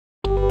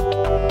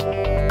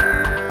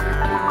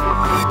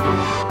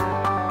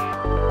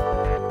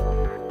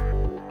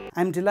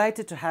I'm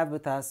delighted to have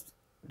with us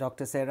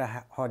Dr.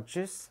 Sarah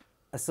Hodges,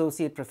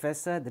 Associate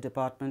Professor at the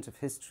Department of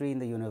History in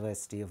the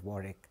University of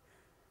Warwick.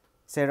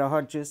 Sarah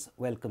Hodges,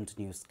 welcome to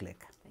NewsClick.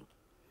 Thank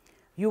you.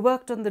 You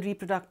worked on the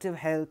reproductive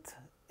health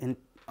in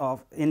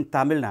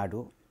Tamil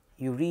Nadu.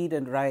 You read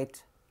and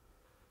write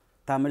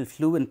Tamil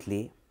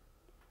fluently.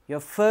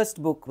 Your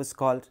first book was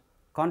called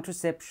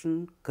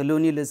Contraception,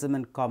 Colonialism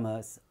and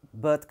Commerce,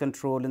 Birth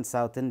Control in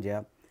South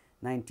India,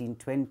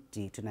 1920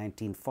 to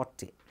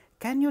 1940.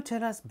 Can you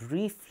tell us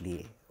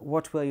briefly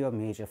what were your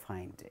major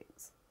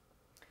findings?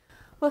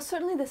 Well,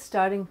 certainly the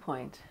starting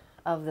point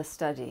of the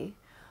study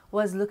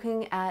was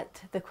looking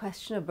at the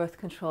question of birth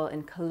control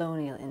in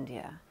colonial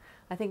India.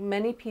 I think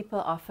many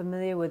people are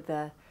familiar with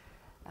the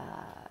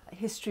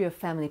history of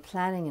family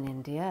planning in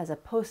India as a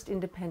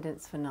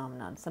post-independence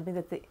phenomenon, something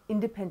that the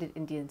independent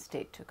Indian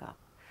state took up.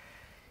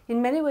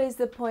 In many ways,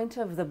 the point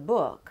of the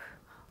book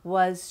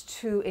was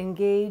to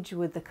engage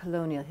with the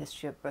colonial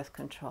history of birth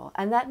control,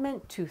 and that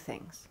meant two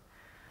things.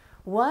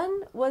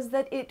 One was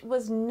that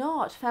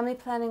family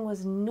planning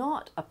was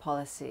not a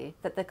policy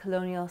that the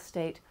colonial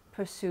state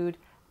pursued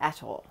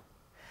at all.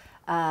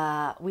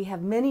 We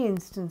have many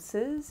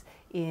instances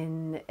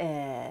in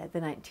the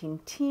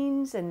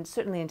 19-teens and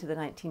certainly into the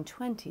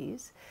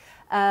 1920s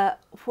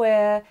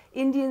where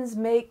Indians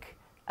make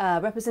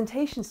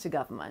representations to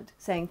government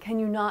saying, can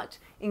you not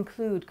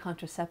include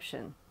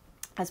contraception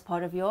as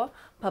part of your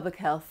public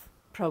health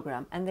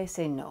program? And they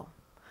say no,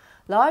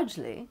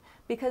 largely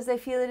because they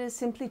feel it is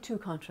simply too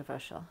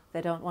controversial.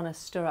 They don't want to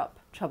stir up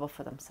trouble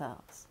for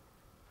themselves.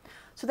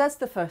 So that's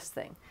the first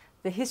thing.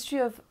 The history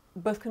of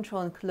birth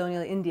control in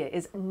colonial India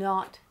is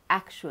not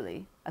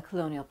actually a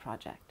colonial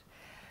project.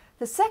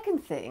 The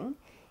second thing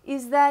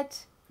is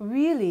that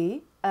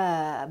really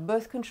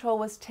birth control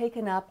was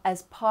taken up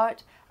as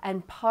part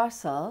and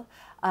parcel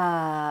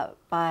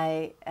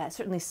by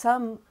certainly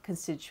some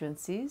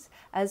constituencies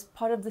as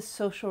part of the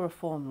social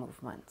reform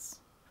movements.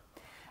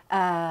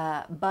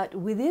 But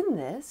within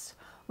this,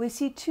 we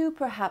see two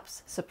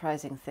perhaps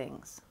surprising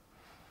things.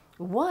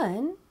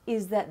 One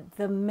is that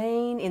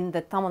in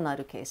the Tamil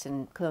Nadu case,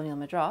 in colonial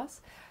Madras,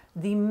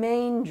 the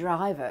main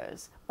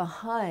drivers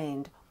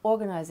behind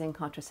organizing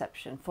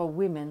contraception for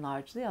women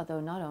largely, although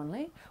not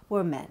only,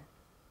 were men.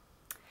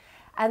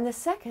 And the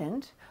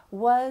second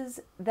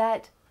was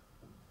that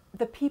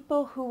the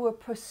people who were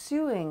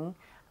pursuing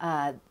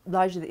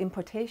largely the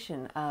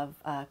importation of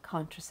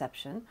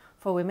contraception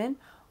for women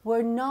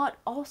were not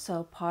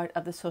also part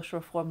of the social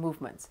reform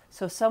movements.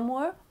 So some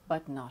were,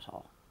 but not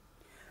all.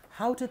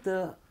 How did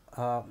the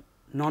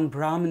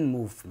non-Brahmin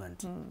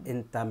movement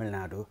in Tamil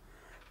Nadu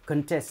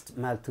contest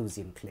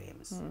Malthusian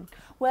claims?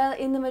 Well,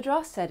 in the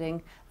Madras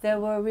setting,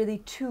 there were really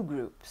two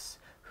groups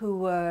who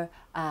were,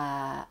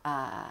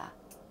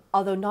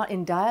 although not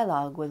in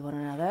dialogue with one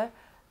another,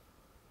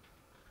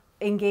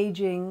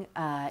 engaging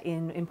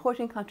in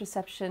importing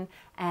contraception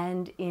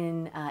and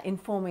in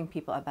informing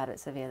people about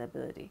its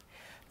availability.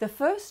 The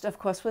first, of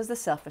course, was the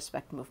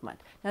self-respect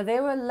movement. Now,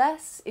 they were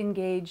less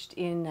engaged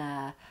in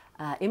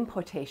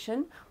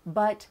importation,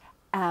 but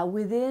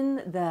within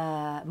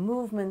the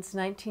movement's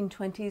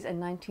 1920s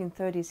and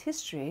 1930s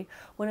history,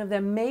 one of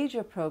their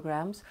major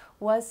programs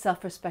was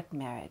self-respect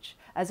marriage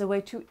as a way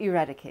to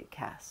eradicate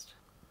caste.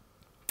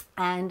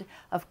 And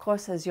of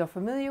course, as you're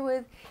familiar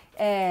with,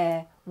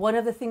 one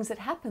of the things that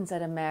happens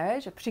at a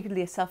marriage,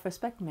 particularly a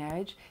self-respect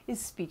marriage, is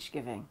speech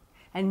giving.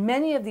 And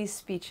many of these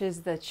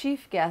speeches, the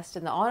chief guest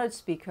and the honored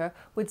speaker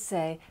would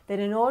say that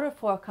in order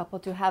for a couple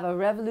to have a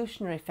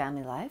revolutionary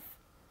family life,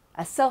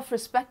 a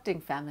self-respecting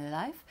family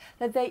life,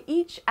 that they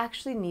each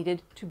actually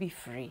needed to be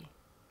free.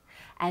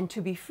 And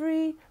to be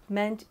free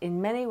meant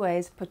in many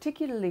ways,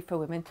 particularly for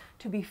women,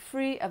 to be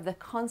free of the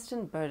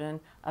constant burden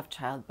of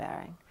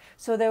childbearing.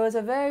 So there was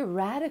a very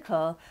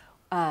radical,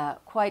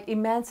 quite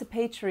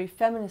emancipatory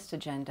feminist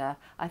agenda,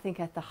 I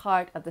think, at the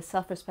heart of the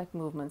self-respect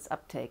movement's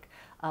uptake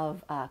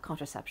of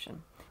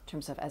contraception in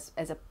terms of as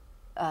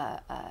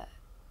a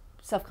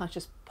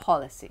self-conscious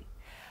policy.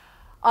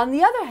 On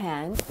the other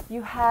hand,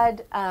 you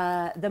had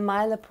the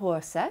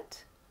Mylapore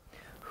set,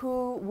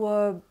 who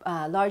were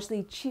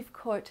largely chief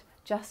court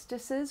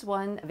justices,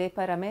 one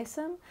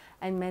Veparamesam,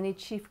 and many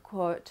chief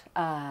court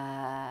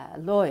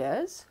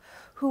lawyers,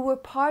 who were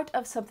part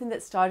of something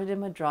that started in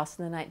Madras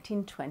in the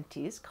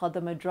 1920s called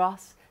the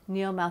Madras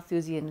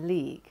Neo-Malthusian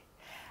League.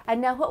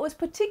 And now what was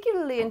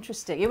particularly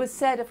interesting, it was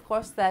said, of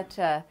course, that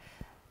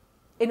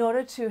in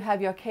order to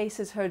have your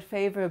cases heard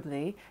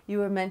favorably, you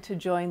were meant to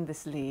join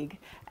this league.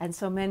 And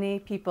so many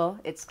people,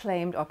 it's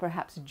claimed, or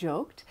perhaps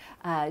joked,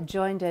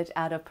 joined it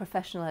out of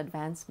professional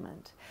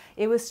advancement.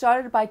 It was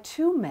started by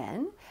two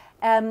men.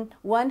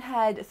 One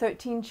had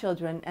 13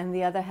 children and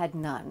the other had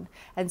none.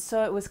 And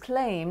so it was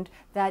claimed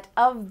that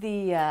of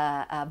the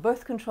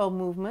birth control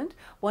movement,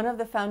 one of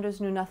the founders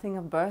knew nothing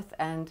of birth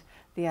and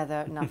the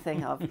other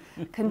nothing of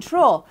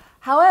control.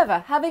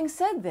 However, having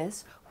said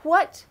this,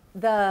 what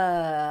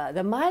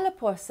the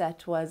Mylapore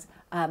set was,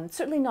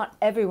 certainly not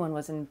everyone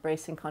was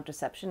embracing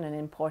contraception and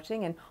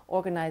importing and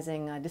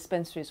organizing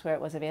dispensaries where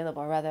it was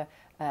available, or rather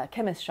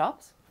chemist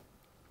shops.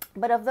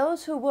 But of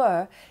those who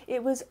were,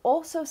 it was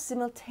also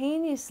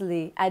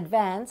simultaneously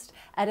advanced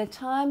at a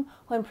time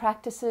when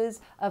practices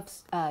of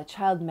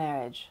child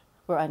marriage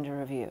were under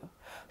review.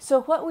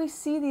 So what we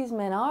see these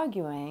men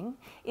arguing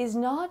is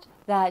not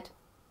that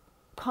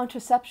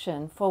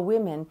contraception for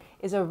women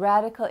is a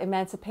radical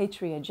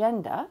emancipatory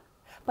agenda,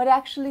 but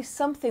actually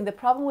something, the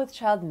problem with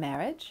child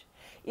marriage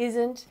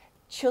isn't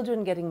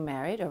children getting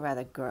married, or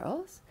rather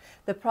girls.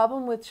 The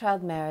problem with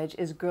child marriage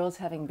is girls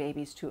having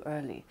babies too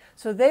early.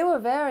 So they were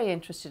very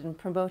interested in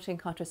promoting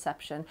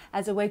contraception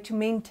as a way to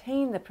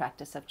maintain the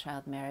practice of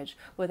child marriage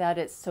without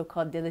its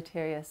so-called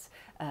deleterious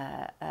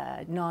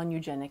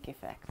non-eugenic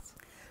effects.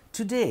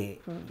 Today,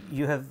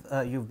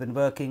 you've been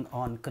working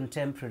on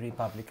contemporary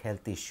public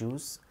health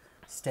issues,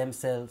 stem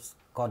cells,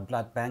 cord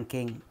blood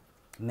banking,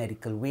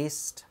 medical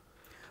waste.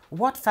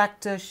 What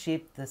factors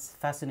shaped this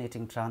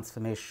fascinating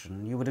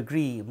transformation? You would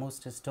agree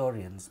most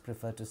historians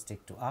prefer to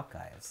stick to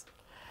archives.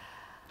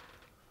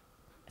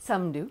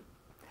 Some do.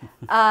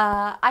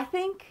 I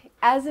think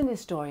as an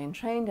historian,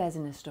 trained as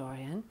an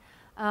historian,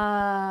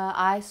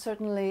 I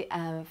certainly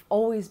have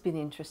always been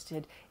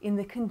interested in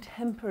the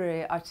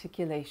contemporary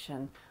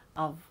articulation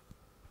of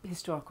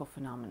historical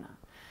phenomena.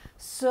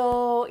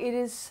 So it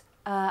is,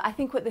 I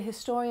think what the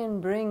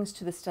historian brings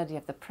to the study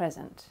of the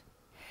present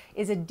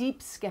is a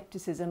deep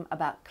skepticism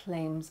about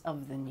claims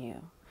of the new.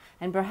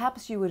 And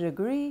perhaps you would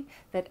agree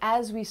that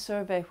as we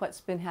survey what's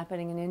been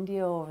happening in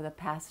India over the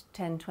past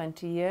 10,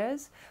 20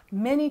 years,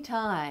 many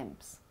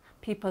times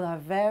people are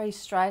very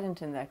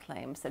strident in their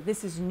claims that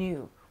this is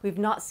new. We've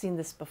not seen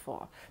this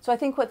before. So I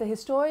think what the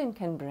historian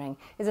can bring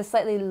is a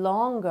slightly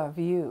longer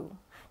view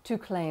to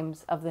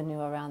claims of the new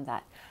around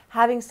that.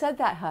 Having said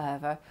that,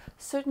 however,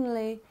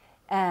 certainly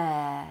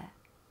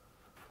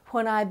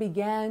when I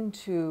began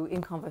to,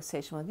 in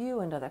conversation with you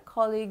and other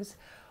colleagues,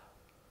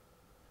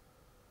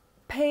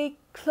 pay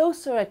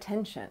closer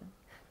attention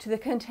to the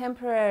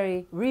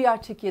contemporary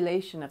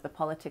rearticulation of the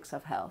politics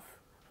of health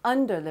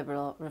under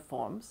liberal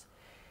reforms,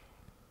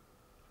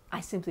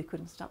 I simply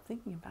couldn't stop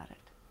thinking about it.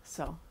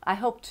 So I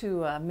hope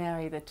to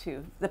marry the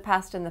two, the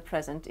past and the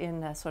present,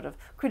 in a sort of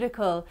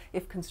critical,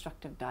 if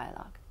constructive,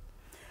 dialogue.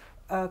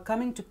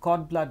 Coming to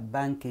cord blood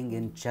banking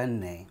in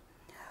Chennai,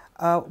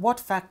 what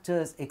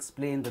factors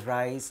explain the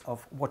rise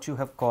of what you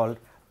have called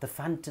the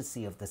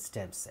fantasy of the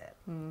stem cell?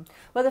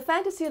 Well, the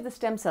fantasy of the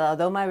stem cell,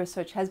 although my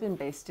research has been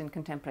based in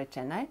contemporary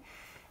Chennai,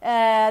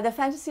 the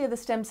fantasy of the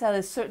stem cell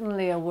is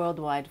certainly a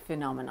worldwide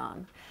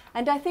phenomenon.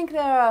 And I think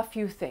there are a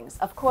few things.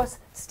 Of course,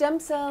 stem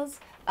cells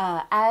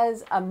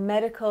as a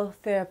medical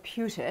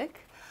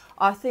therapeutic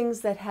are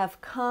things that have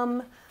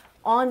come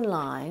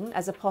online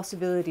as a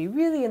possibility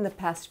really in the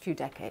past few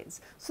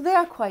decades. So they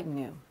are quite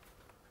new.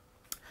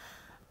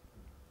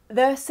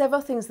 There are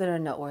several things that are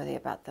noteworthy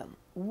about them.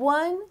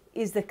 One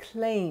is the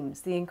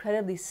claims, the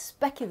incredibly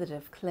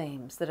speculative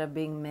claims that are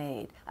being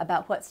made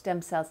about what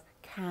stem cells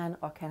can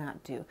or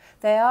cannot do.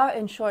 They are,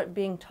 in short,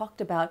 being talked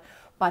about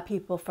by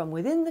people from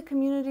within the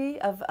community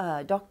of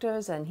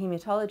doctors and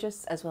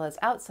hematologists as well as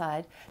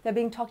outside. They're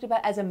being talked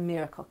about as a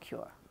miracle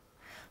cure.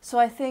 So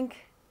I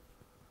think,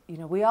 you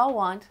know, we all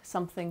want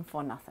something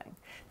for nothing.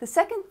 The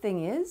second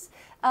thing is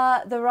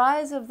the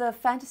rise of the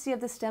fantasy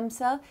of the stem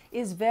cell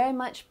is very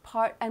much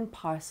part and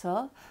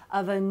parcel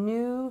of a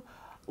new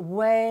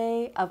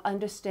way of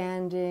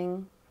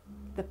understanding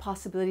the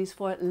possibilities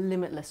for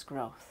limitless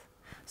growth.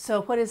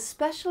 So what is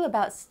special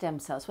about stem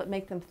cells, what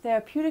makes them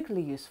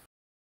therapeutically useful,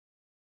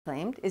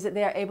 claimed, is that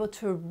they are able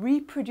to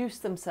reproduce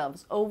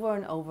themselves over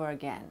and over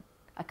again,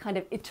 a kind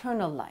of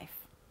eternal life.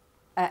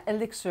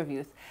 Elixir of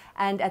youth.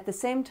 And at the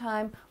same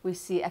time, we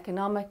see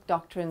economic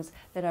doctrines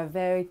that are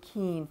very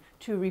keen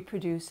to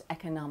reproduce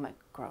economic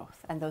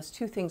growth. And those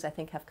two things, I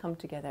think, have come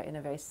together in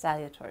a very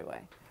salutary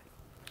way.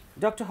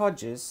 Dr.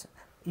 Hodges,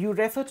 you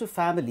refer to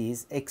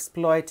families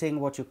exploiting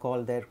what you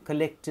call their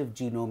collective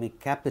genomic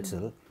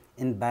capital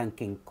in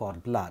banking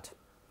cord blood.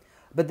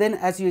 But then,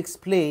 as you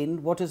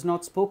explain, what is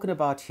not spoken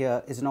about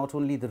here is not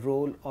only the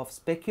role of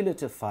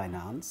speculative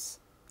finance,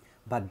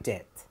 but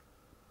death.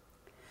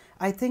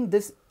 I think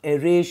this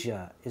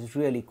erasure is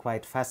really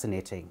quite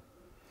fascinating.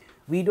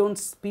 We don't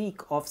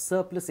speak of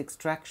surplus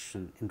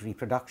extraction in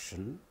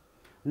reproduction,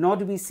 nor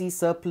do we see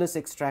surplus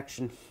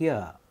extraction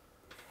here.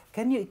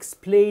 Can you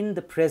explain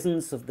the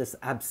presence of this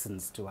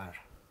absence to our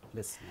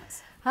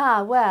listeners?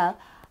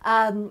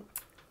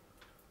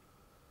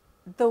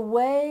 The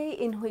way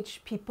in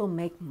which people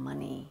make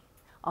money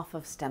off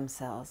of stem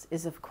cells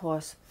is, of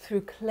course,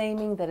 through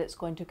claiming that it's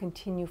going to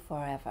continue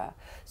forever.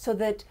 So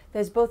that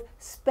there's both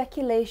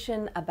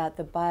speculation about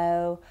the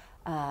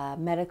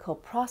biomedical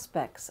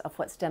prospects of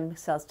what stem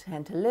cells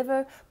can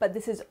deliver, but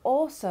this is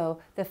also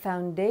the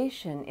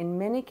foundation, in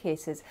many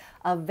cases,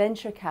 of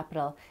venture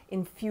capital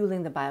in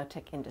fueling the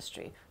biotech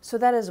industry. So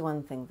that is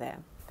one thing there.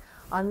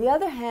 On the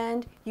other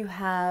hand, you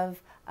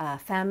have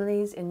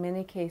families, in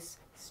many cases,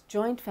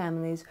 joint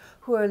families,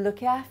 who are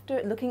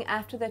looking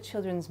after their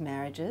children's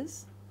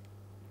marriages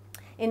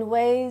in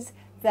ways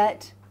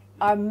that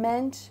are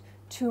meant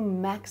to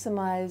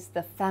maximize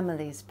the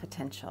family's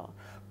potential,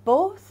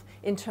 both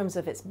in terms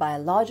of its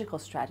biological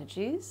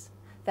strategies,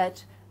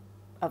 that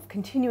of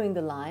continuing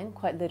the line,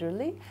 quite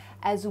literally,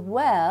 as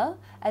well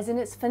as in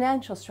its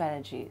financial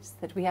strategies,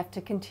 that we have to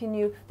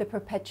continue the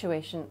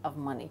perpetuation of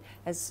money.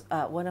 As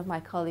one of my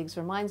colleagues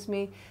reminds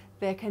me,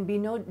 there can be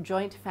no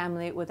joint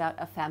family without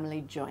a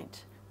family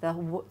joint.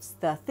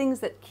 The things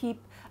that keep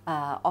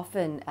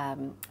often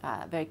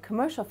very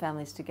commercial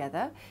families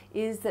together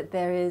is that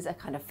there is a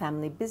kind of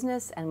family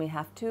business and we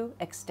have to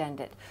extend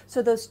it.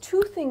 So those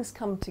two things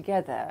come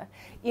together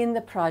in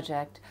the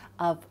project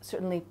of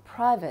certainly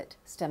private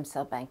stem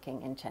cell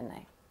banking in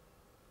Chennai.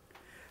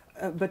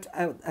 But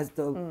as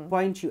the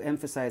point you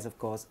emphasize, of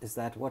course, is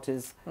that what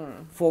is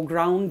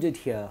foregrounded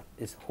here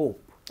is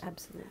hope.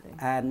 Absolutely.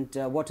 And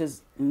what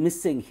is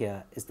missing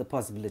here is the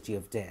possibility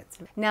of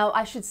death. Now,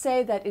 I should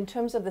say that in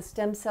terms of the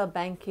stem cell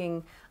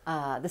banking,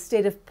 the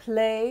state of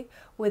play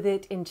with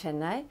it in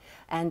Chennai,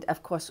 and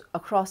of course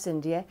across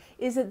India,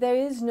 is that there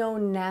is no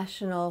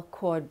national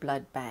cord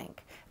blood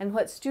bank. And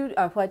what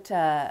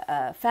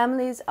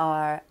families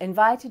are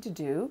invited to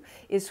do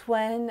is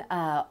when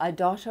a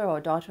daughter or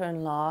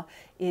daughter-in-law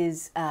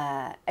is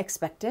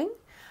expecting,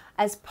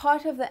 as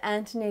part of the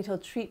antenatal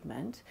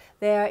treatment,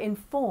 they are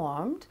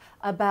informed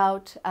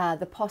about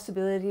the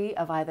possibility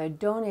of either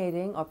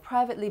donating or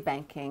privately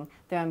banking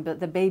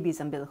the baby's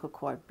umbilical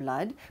cord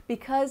blood,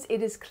 because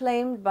it is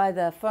claimed by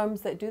the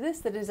firms that do this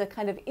that it is a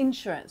kind of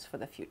insurance for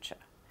the future.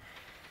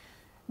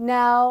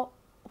 Now,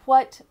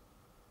 what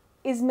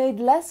is made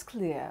less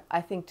clear,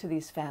 I think, to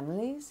these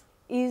families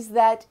is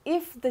that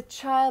if the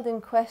child in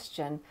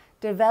question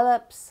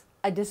develops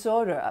a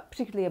disorder,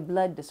 particularly a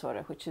blood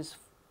disorder, which is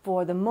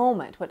for the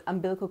moment what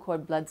umbilical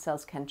cord blood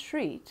cells can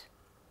treat,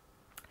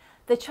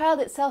 the child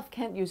itself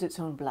can't use its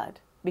own blood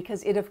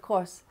because it, of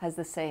course, has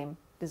the same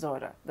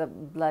disorder,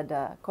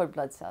 the cord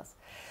blood cells.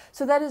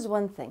 So that is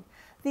one thing.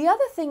 The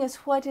other thing is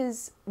what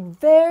is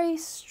very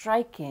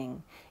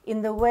striking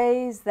in the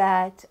ways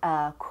that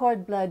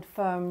cord blood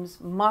firms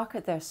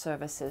market their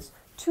services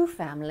to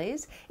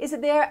families is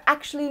that they are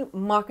actually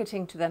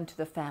marketing to them, to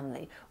the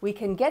family. We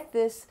can get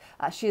this,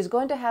 she is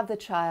going to have the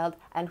child,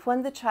 and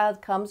when the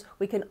child comes,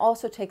 we can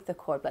also take the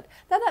cord blood.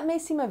 Now that may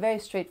seem a very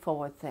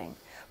straightforward thing,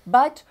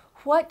 but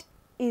what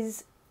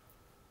is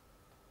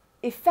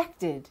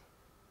effected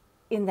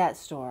in that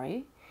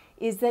story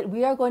is that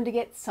we are going to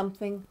get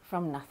something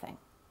from nothing.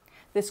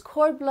 This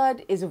cord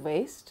blood is a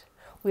waste.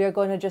 We are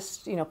going to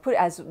just, put,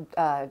 as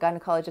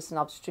gynecologists and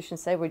obstetricians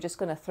say, we're just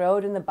going to throw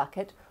it in the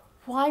bucket.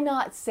 Why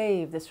not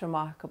save this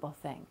remarkable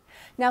thing?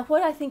 Now,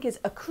 what I think is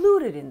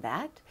occluded in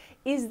that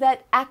is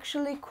that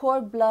actually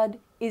cord blood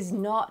is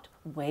not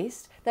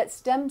waste, that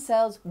stem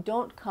cells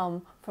don't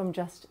come from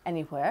just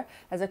anywhere.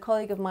 As a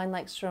colleague of mine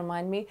likes to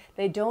remind me,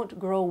 they don't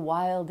grow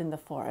wild in the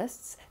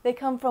forests. They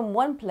come from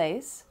one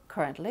place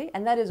currently,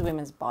 and that is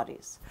women's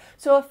bodies.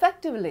 So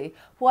effectively,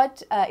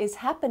 what is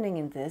happening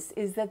in this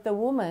is that the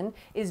woman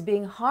is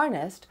being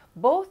harnessed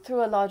both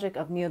through a logic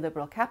of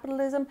neoliberal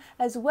capitalism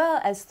as well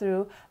as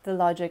through the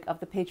logic of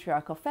the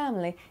patriarchal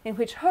family, in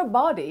which her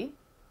body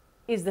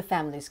is the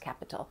family's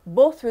capital,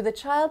 both through the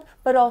child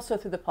but also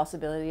through the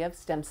possibility of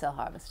stem cell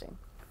harvesting.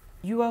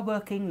 You are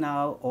working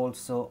now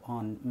also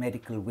on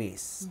medical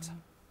waste,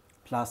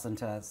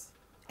 placentas,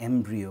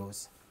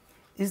 embryos.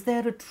 Is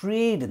there a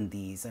trade in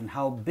these, and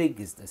how big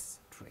is this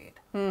trade?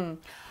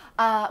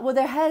 Well,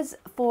 there has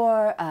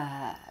for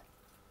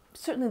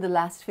certainly the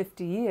last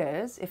 50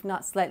 years, if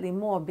not slightly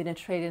more, been a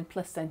trade in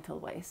placental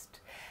waste.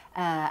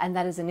 And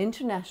that is an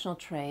international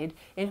trade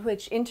in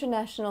which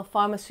international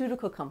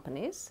pharmaceutical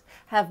companies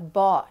have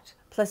bought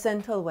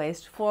placental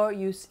waste for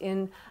use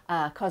in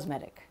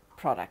cosmetic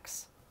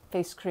products,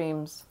 face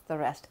creams, the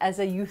rest, as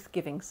a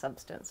youth-giving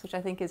substance, which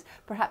I think is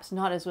perhaps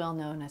not as well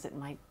known as it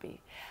might be.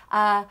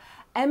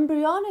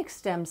 Embryonic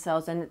stem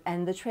cells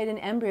and the trade in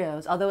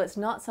embryos, although it's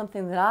not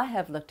something that I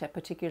have looked at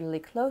particularly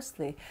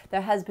closely,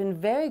 there has been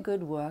very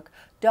good work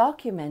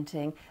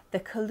documenting the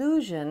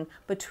collusion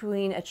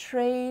between a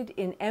trade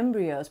in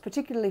embryos,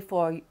 particularly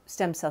for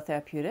stem cell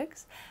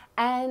therapeutics,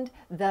 and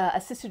the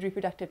assisted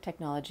reproductive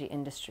technology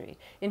industry,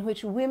 in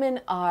which women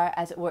are,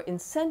 as it were,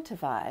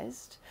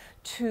 incentivized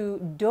to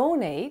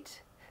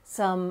donate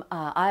some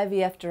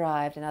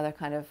IVF-derived and other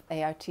kind of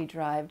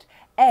ART-derived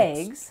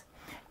eggs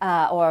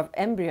or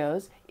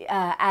embryos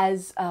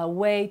as a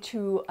way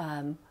to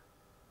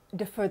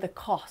defer the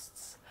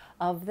costs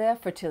of their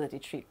fertility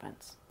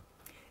treatments.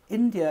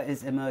 India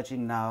is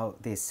emerging now,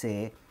 they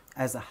say,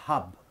 as a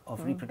hub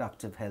of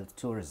reproductive health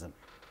tourism.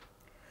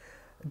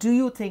 Do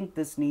you think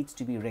this needs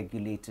to be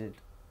regulated,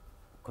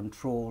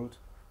 controlled,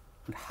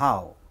 and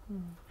how?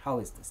 How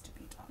is this to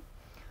be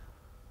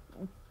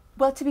done?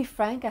 Well, to be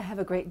frank, I have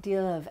a great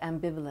deal of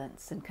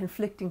ambivalence and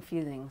conflicting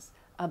feelings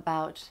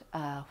about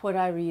what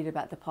I read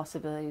about the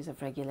possibilities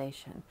of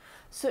regulation.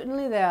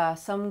 Certainly there are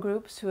some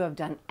groups who have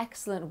done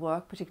excellent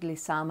work, particularly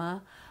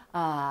SAMA,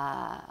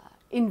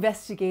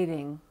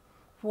 investigating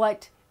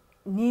what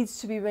needs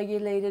to be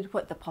regulated,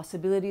 what the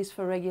possibilities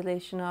for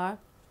regulation are.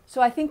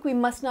 So I think we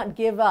must not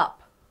give up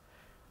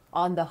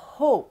on the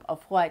hope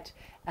of what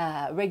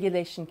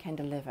regulation can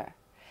deliver.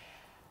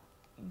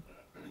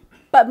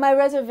 But my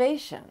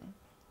reservation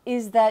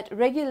is that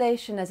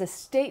regulation as a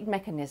state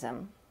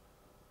mechanism,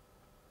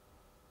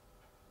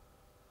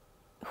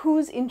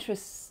 whose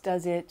interests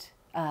does it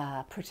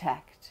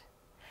protect?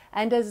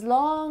 And as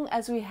long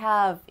as we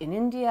have in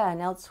India and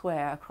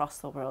elsewhere across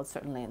the world,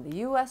 certainly in the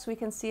US we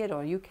can see it,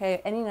 or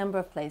UK, any number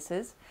of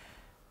places,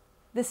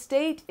 the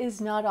state is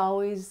not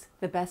always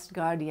the best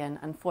guardian,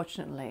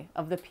 unfortunately,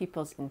 of the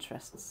people's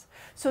interests.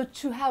 So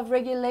to have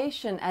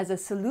regulation as a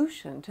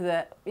solution to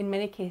the, in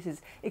many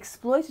cases,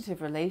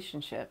 exploitative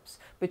relationships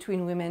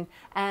between women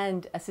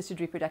and assisted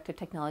reproductive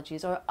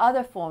technologies or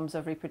other forms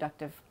of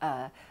reproductive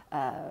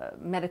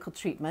medical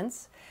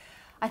treatments,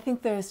 I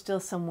think there is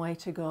still some way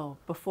to go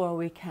before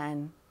we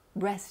can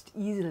rest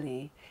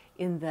easily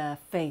in the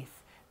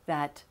faith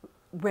that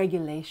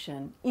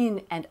regulation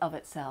in and of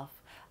itself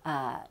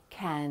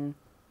can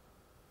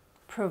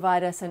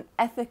provide us an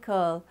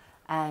ethical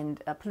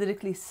and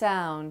politically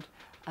sound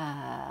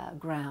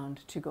ground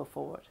to go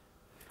forward.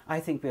 I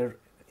think we're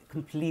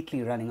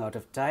completely running out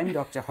of time,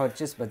 Dr.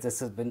 Hodges, but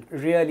this has been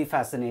really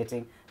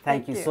fascinating.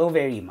 Thank you so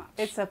very much.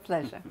 It's a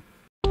pleasure.